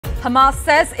Hamas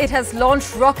says it has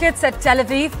launched rockets at Tel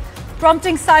Aviv,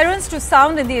 prompting sirens to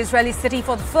sound in the Israeli city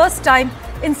for the first time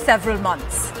in several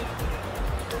months.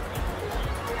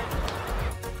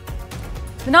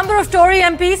 The number of Tory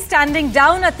MPs standing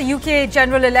down at the UK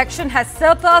general election has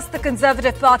surpassed the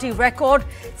Conservative Party record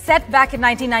set back in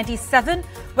 1997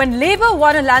 when Labour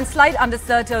won a landslide under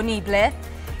Sir Tony Blair.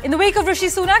 In the wake of Rishi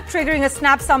Sunak triggering a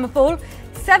snap summer poll,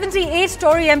 78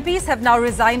 Tory MPs have now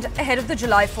resigned ahead of the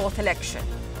July 4th election.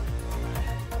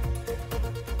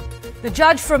 The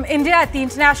judge from India at the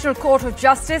International Court of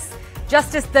Justice,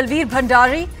 Justice Dalveer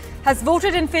Bhandari, has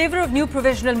voted in favour of new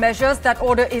provisional measures that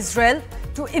order Israel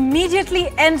to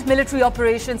immediately end military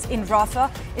operations in Rafah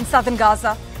in southern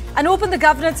Gaza and open the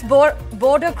governor's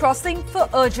border crossing for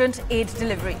urgent aid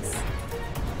deliveries.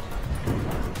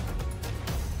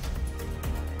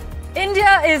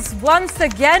 India is once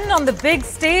again on the big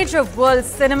stage of world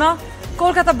cinema.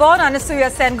 Kolkata-born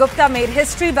Anasuya Sengupta made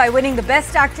history by winning the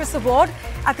Best Actress award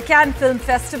at the Cannes Film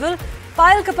Festival.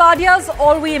 Payal Kapadia's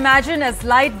All We Imagine has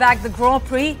lied back the Grand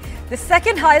Prix, the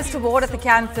second highest award at the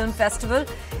Cannes Film Festival.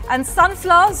 And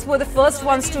sunflowers were the first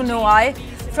ones to know I.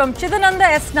 From Chidananda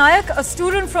S. Nayak, a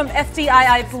student from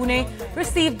FTII Pune,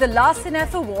 received the Larsen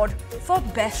F Award for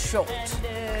Best Short.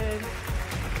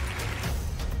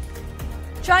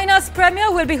 China's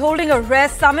premier will be holding a rare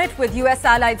summit with US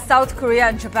allied South Korea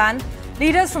and Japan.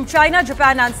 Leaders from China,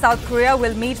 Japan and South Korea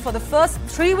will meet for the first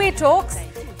three-way talks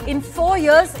in 4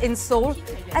 years in Seoul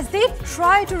as they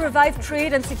try to revive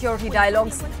trade and security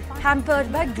dialogues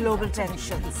hampered by global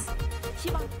tensions.